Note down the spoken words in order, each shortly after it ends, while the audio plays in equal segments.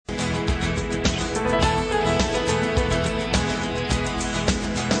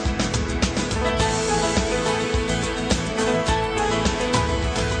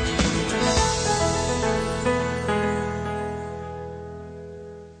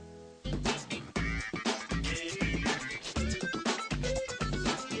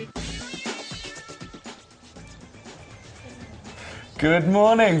Good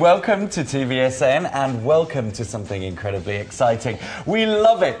morning, welcome to TVSN and welcome to something incredibly exciting. We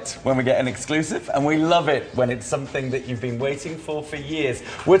love it when we get an exclusive and we love it when it's something that you've been waiting for years.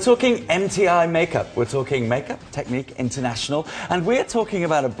 We're talking MTI makeup, we're talking Makeup Technique International, and we're talking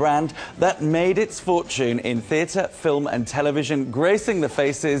about a brand that made its fortune in theatre, film and television, gracing the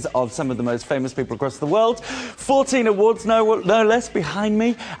faces of some of the most famous people across the world. 14 awards, no less, behind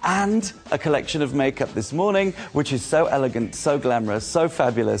me, and a collection of makeup this morning, which is so elegant, so glamorous, so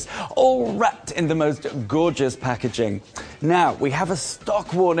fabulous, all wrapped in the most gorgeous packaging. Now, we have a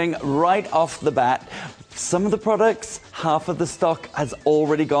stock warning right off the bat. Some of the products, half of the stock has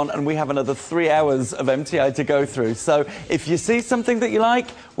already gone, and we have another 3 hours of MTI to go through. So if you see something that you like,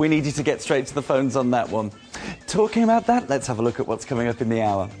 we need you to get straight to the phones on that one. Talking about that, let's have a look at what's coming up in the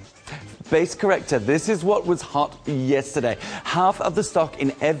hour. Base corrector, this is what was hot yesterday. Half of the stock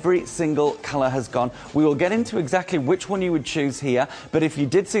in every single colour has gone. We will get into exactly which one you would choose here, but if you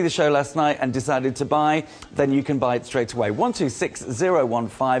did see the show last night and decided to buy, then you can buy it straight away.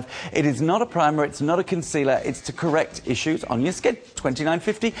 126015. It is not a primer, it's not a concealer, it's to correct issues on your skin.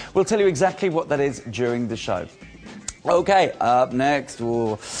 $29.50. We'll tell you exactly what that is during the show. Okay, up next,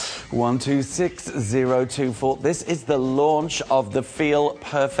 126024. This is the launch of the Feel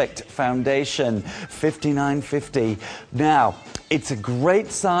Perfect Foundation, $59.50. Now, it's a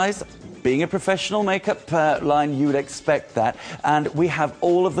great size. Being a professional makeup line, you would expect that. And we have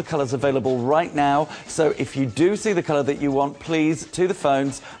all of the colours available right now. So if you do see the colour that you want, please, to the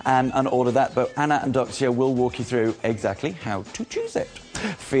phones and order that. But Anna and Doxia will walk you through exactly how to choose it.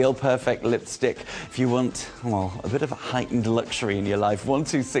 Feel Perfect lipstick. If you want, well, a bit of a heightened luxury in your life,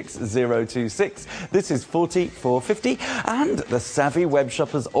 126026. This is $44.50. And the savvy web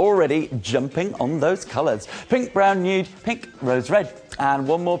shoppers already jumping on those colours. Pink, brown, nude, pink, rose, red. And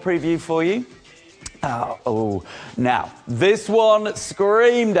one more preview for you. Now, this one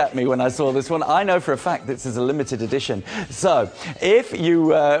screamed at me when I saw this one. I know for a fact this is a limited edition. So, if you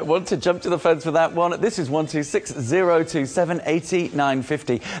want to jump to the phones for that one, this is 126027,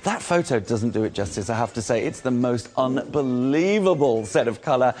 $89.50. That photo doesn't do it justice, I have to say. It's the most unbelievable set of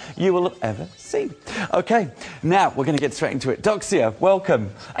colour you will have ever seen. Okay, now we're going to get straight into it. Doxia,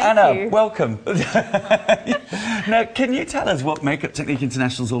 welcome. Anna, welcome. Now, can you tell us what Makeup Technique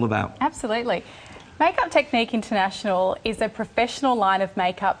International is all about? Absolutely. Makeup Technique International is a professional line of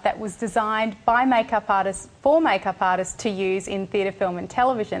makeup that was designed by makeup artists for makeup artists to use in theatre, film and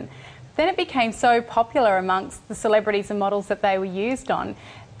television. Then it became so popular amongst the celebrities and models that they were used on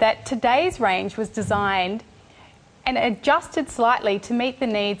that today's range was designed and adjusted slightly to meet the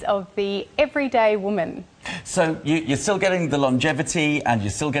needs of the everyday woman. So you're still getting the longevity and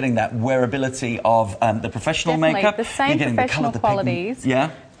you're still getting that wearability of the professional makeup. The same professional qualities. Yeah.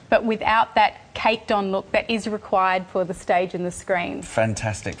 But without that caked-on look that is required for the stage and the screen.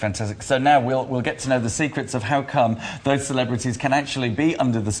 Fantastic, fantastic. So now we'll get to know the secrets of how come those celebrities can actually be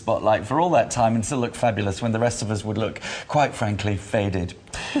under the spotlight for all that time and still look fabulous when the rest of us would look, quite frankly, faded.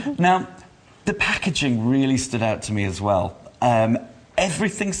 Now, the packaging really stood out to me as well.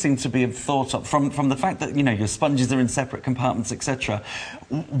 Everything seems to be thought of, from the fact that, you know, your sponges are in separate compartments, etc.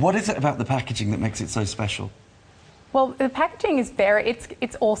 What is it about the packaging that makes it so special? Well, the packaging is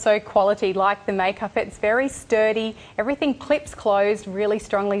it's also quality like the makeup. It's very sturdy. Everything clips closed really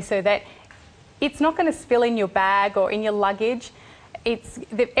strongly so that it's not going to spill in your bag or in your luggage.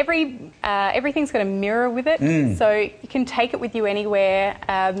 Everything's got a mirror with it, so you can take it with you anywhere.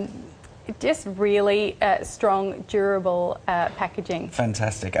 Just really strong, durable packaging.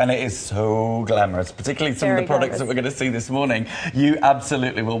 Fantastic. And it is so glamorous, particularly some of the products that we're going to see this morning. You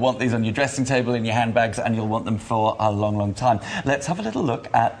absolutely will want these on your dressing table, in your handbags, and you'll want them for a long, long time. Let's have a little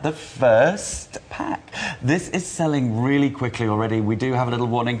look at the first pack. This is selling really quickly already. We do have a little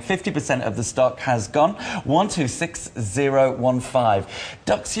warning. 50% of the stock has gone. 126015.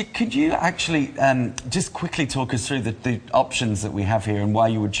 Doxia, could you actually just quickly talk us through the options that we have here and why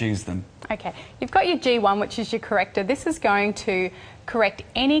you would choose them? Okay, you've got your G1, which is your corrector. This is going to correct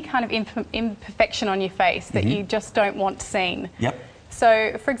any kind of imperfection on your face that you just don't want seen. Yep.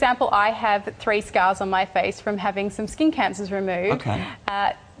 So, for example, I have 3 scars on my face from having some skin cancers removed. Okay.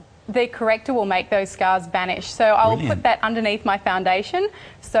 The corrector will make those scars vanish. So I'll put that underneath my foundation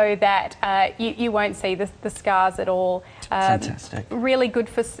so that you won't see the scars at all. Fantastic. Really good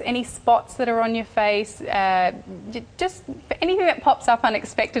for any spots that are on your face, just for anything that pops up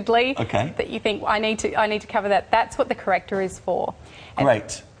unexpectedly that you think, I need to cover that. That's what the corrector is for.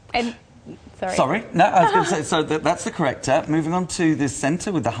 Great. Sorry. No, I was going to say, so that's the corrector. Moving on to the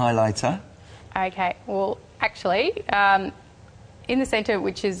centre with the highlighter. Okay, well, actually, in the centre,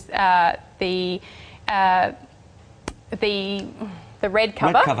 which is the the red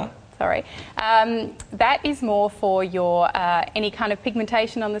cover. Red cover. Sorry. That is more for your any kind of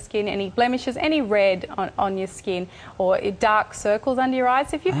pigmentation on the skin, any blemishes, any red on your skin, or dark circles under your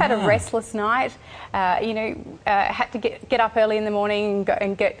eyes. If you've had a restless night, had to get up early in the morning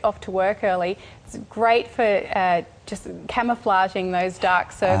and get off to work early, it's great for just camouflaging those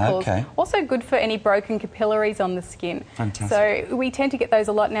dark circles. Also good for any broken capillaries on the skin. Fantastic. So we tend to get those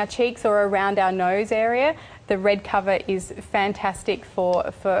a lot in our cheeks or around our nose area. The red cover is fantastic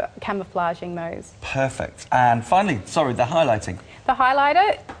for camouflaging those. Perfect. And finally, sorry, the highlighting. The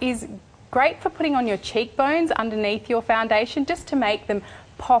highlighter is great for putting on your cheekbones underneath your foundation, just to make them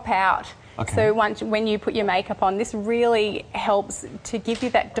pop out. So when you put your makeup on, this really helps to give you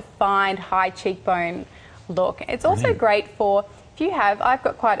that defined high cheekbone look. It's also great for, if you have, I've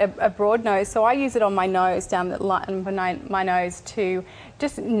got quite a broad nose, so I use it on my nose, down the line of my nose, to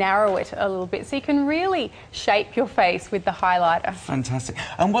just narrow it a little bit, so you can really shape your face with the highlighter. Fantastic.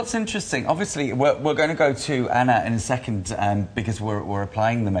 And what's interesting, obviously we're going to go to Anna in a second because we're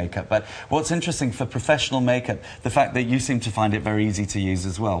applying the makeup, but what's interesting for professional makeup, the fact that you seem to find it very easy to use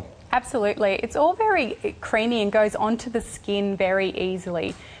as well. Absolutely. It's all very creamy and goes onto the skin very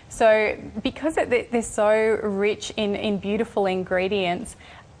easily. So because they're so rich in beautiful ingredients,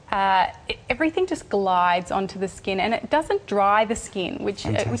 everything just glides onto the skin, and it doesn't dry the skin, which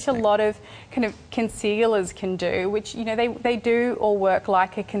a lot of kind of concealers can do, which, you know, they do all work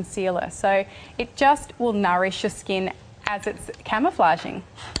like a concealer. So it just will nourish your skin as it's camouflaging.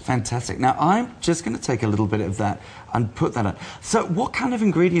 Fantastic. Now I'm just going to take a little bit of that and put that on. So what kind of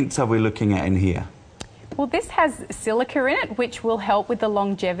ingredients are we looking at in here? Well, this has silica in it, which will help with the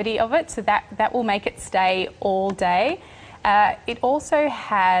longevity of it, so that will make it stay all day. It also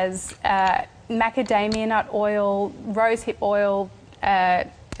has macadamia nut oil, rosehip oil,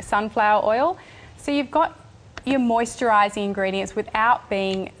 sunflower oil. So you've got your moisturising ingredients without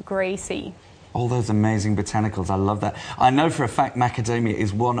being greasy. All those amazing botanicals, I love that. I know for a fact macadamia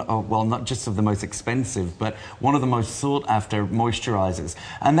is one of, well, not just of the most expensive, but one of the most sought after moisturisers.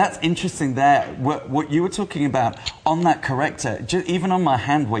 And that's interesting there, what you were talking about on that corrector, even on my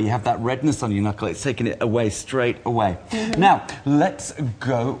hand where you have that redness on your knuckle, it's taking it away straight away. Now, let's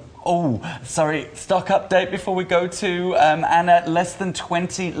go. Oh, sorry, stock update before we go to Anna. Less than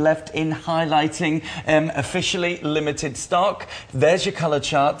 20 left in highlighting. Officially limited stock. There's your colour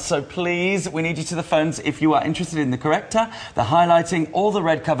chart. So please, we need you to the phones if you are interested in the corrector, the highlighting, or the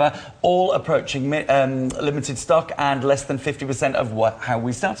red cover, all approaching limited stock and less than 50% of how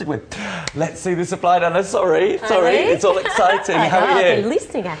we started with. Let's see this applied, Anna. Sorry, it's all exciting. How are you? I've been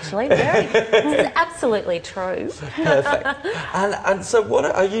listening, actually. This is absolutely true. Perfect. And so what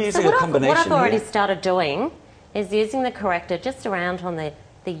are you using a combination what I've already here? started doing is using the corrector just around on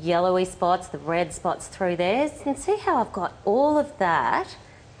the yellowy spots, the red spots through there. And see how I've got all of that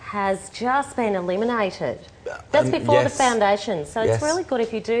has just been eliminated. That's before the foundation. So it's really good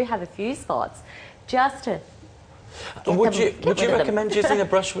if you do have a few spots, just to would you recommend using a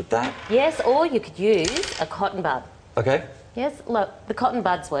brush with that? Yes, or you could use a cotton bud. Okay. Yes, look, the cotton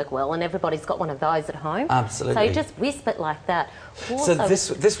buds work well, and everybody's got one of those at home. Absolutely. So you just wisp it like that. Also,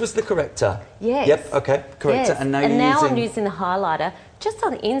 so this was the corrector? Yes. Yep, okay, corrector. Yes. And now I'm using the highlighter just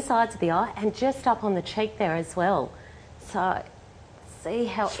on the insides of the eye and just up on the cheek there as well. So see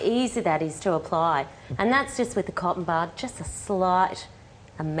how easy that is to apply. And that's just with the cotton bud, just a slight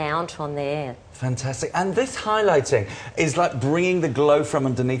amount on there. Fantastic. And this highlighting is like bringing the glow from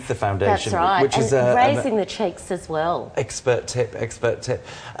underneath the foundation. That's right. Which is raising the cheeks as well. Expert tip, expert tip.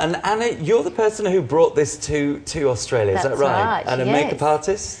 And Anna, you're the person who brought this to Australia, is that right? And a makeup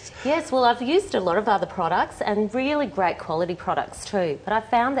artist? Yes, well, I've used a lot of other products and really great quality products too. But I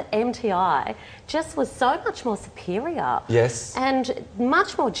found that MTI just was so much more superior. Yes. And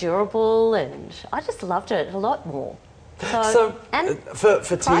much more durable, and I just loved it a lot more. So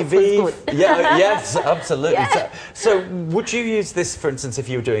for TV, yes, absolutely. Yeah. So would you use this, for instance, if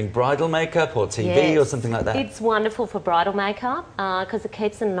you were doing bridal makeup or TV or something like that? It's wonderful for bridal makeup because it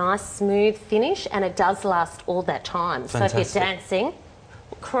keeps a nice smooth finish and it does last all that time. Fantastic. So if you're dancing,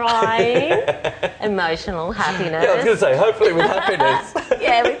 crying, emotional, happiness. Yeah, I was going to say, hopefully with happiness.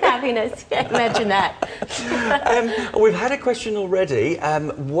 Yeah, with happiness. Yeah, imagine that. We've had a question already.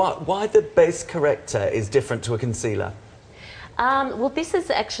 Why the base corrector is different to a concealer? Well, this is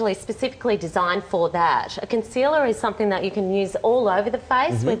actually specifically designed for that. A concealer is something that you can use all over the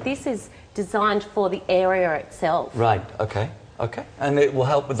face, where this is designed for the area itself. Right, okay. Okay, and it will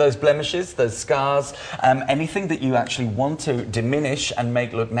help with those blemishes, those scars, anything that you actually want to diminish and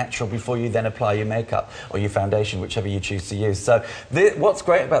make look natural before you then apply your makeup or your foundation, whichever you choose to use. So what's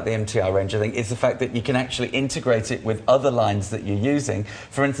great about the MTI range, I think, is the fact that you can actually integrate it with other lines that you're using.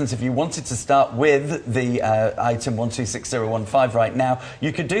 For instance, if you wanted to start with the item 126015 right now,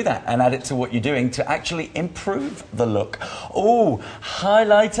 you could do that and add it to what you're doing to actually improve the look. Oh,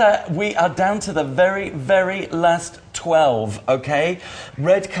 highlighter, we are down to the very, very last 12, okay?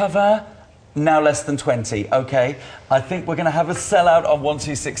 Red cover, now less than 20, okay? I think we're going to have a sellout on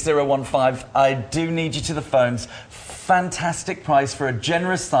 126015. I do need you to the phones. Fantastic price for a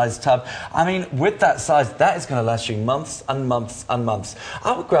generous size tub. I mean, with that size, that is going to last you months and months and months.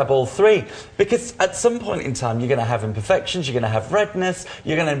 I would grab all three, because at some point in time, you're going to have imperfections, you're going to have redness,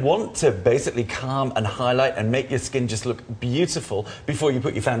 you're going to want to basically calm and highlight and make your skin just look beautiful before you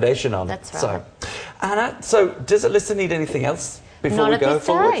put your foundation on. That's right. So, Anna, so does Alyssa need anything else before we go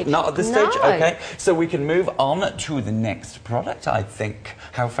forward? Not at this stage? Okay. So we can move on to the next product, I think.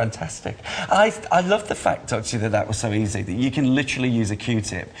 How fantastic. I love the fact, actually, that was so easy, that you can literally use a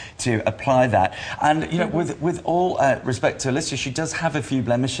Q-tip to apply that. And, you know, with all respect to Alyssa, she does have a few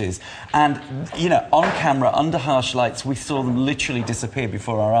blemishes. And, you know, on camera, under harsh lights, we saw them literally disappear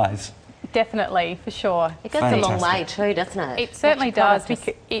before our eyes. Definitely, for sure. It goes a long way too, doesn't it? It certainly does.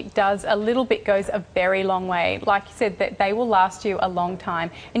 It does. A little bit goes a very long way. Like you said, that they will last you a long time.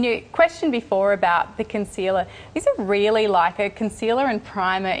 And your question before about the concealer, these are really like a concealer and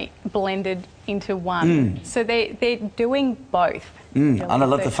primer blended into one. So they're doing both. And I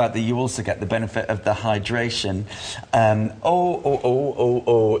love the fact that you also get the benefit of the hydration.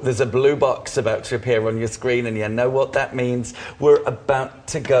 There's a blue box about to appear on your screen, and you know what that means. We're about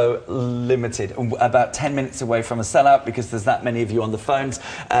to go limited, about 10 minutes away from a sellout, because there's that many of you on the phones.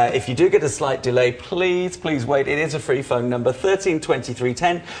 If you do get a slight delay, please wait. It is a free phone number,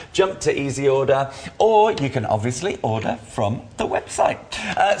 132310. Jump to easy order, or you can obviously order from the website.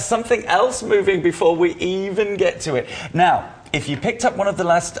 Something else moving before we even get to it. Now, if you picked up one of the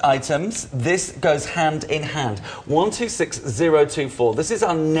last items, this goes hand in hand. 126024. This is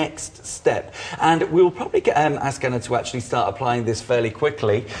our next step. And we'll probably ask Anna to actually start applying this fairly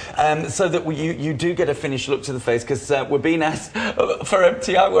quickly, so that you do get a finished look to the face, because we're being asked for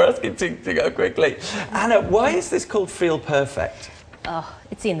MTI, we're asking to go quickly. Anna, why is this called Feel Perfect? Oh,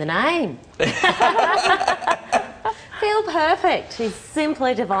 it's in the name. Feel Perfect is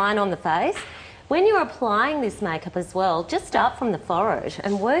simply divine on the face. When you're applying this makeup as well, just start from the forehead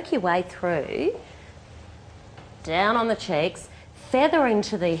and work your way through, down on the cheeks, feather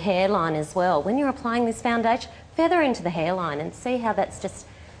into the hairline as well. When you're applying this foundation, feather into the hairline and see how that's just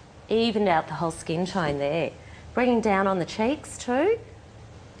evened out the whole skin tone there. Bringing down on the cheeks too.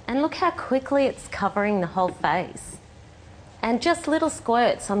 And look how quickly it's covering the whole face. And just little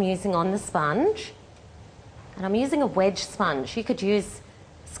squirts I'm using on the sponge. And I'm using a wedge sponge. You could use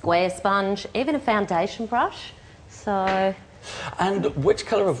square sponge, even a foundation brush. So. And which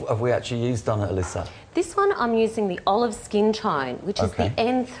colour have we actually used on it, Alyssa? This one I'm using the olive skin tone, which is the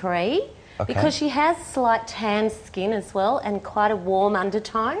N3, because she has slight tan skin as well and quite a warm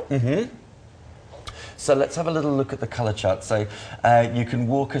undertone. So let's have a little look at the colour chart. So you can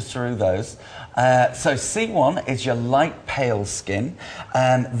walk us through those. So C1 is your light pale skin.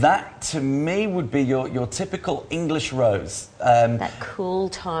 That, to me, would be your typical English rose. That cool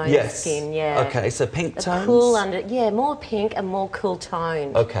tone skin, yeah. Okay, so pink tones? Cool more pink and more cool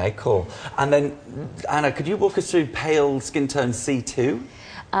tone. Okay, cool. And then, Anna, could you walk us through pale skin tone C2?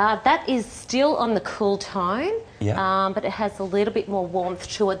 That is still on the cool tone, but it has a little bit more warmth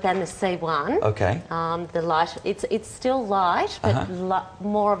to it than the C1. Okay. The light, it's still light, but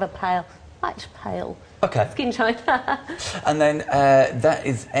more of a light pale skin tone. And then that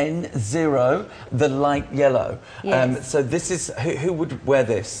is N0, the light yellow. Yes. So this is, who would wear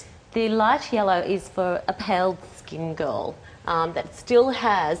this? The light yellow is for a pale skin girl that still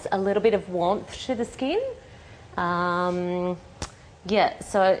has a little bit of warmth to the skin. Yeah,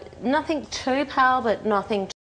 so nothing too pale, but nothing